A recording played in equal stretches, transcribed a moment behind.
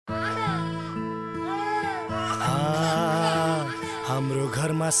हाम्रो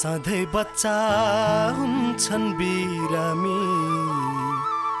घरमा सधैँ बच्चा हुन्छन् बिरामी,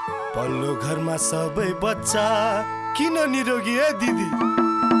 पल्लो घरमा सबै बच्चा किन निरोगी है दिदी?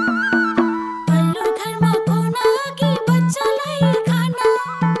 पल्लो घरमा पाउन अघि बच्चालाई खाना,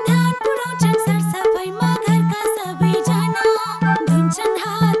 ध्यान पुर्याउँछन् सरसफाइमा घरका सबैजना, धुन्छन्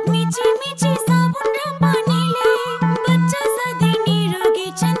हात मिची मिची साबुन र पानीले, बच्चा सधैँ निरोगी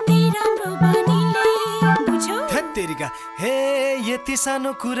छन् ती राम्रो बानीले। बुझ्यौ? धत्तेरिका, हे यति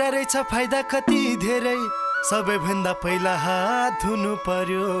सानो कुरा रहेछ फाइदा कति धेरै, सबैभन्दा पहिला हात धुनु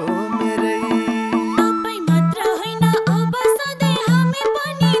पर्यो मेरै। तपाई मात्र होइन अब सधैँ हामी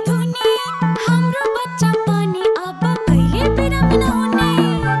पनि धुने, हाम्रो बच्चा पनि अब कहिले बिरामी नहुने।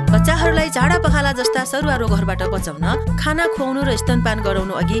 बच्चाहरूलाई झाडा पखाला जस्ता सरुवा रोगहरूबाट बचाउन खाना खुवाउनु र स्तनपान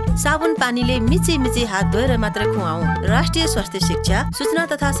गराउनु अघि साबुन पानीले मिची मिची हात धोएर मात्र खुवाऊ। राष्ट्रिय स्वास्थ्य शिक्षा सूचना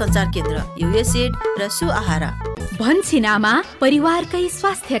तथा सञ्चार केन्द्र, USAID र सुआहारा। भन्छिनामा परिवारकै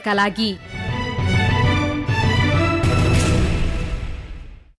स्वास्थ्यका लागि।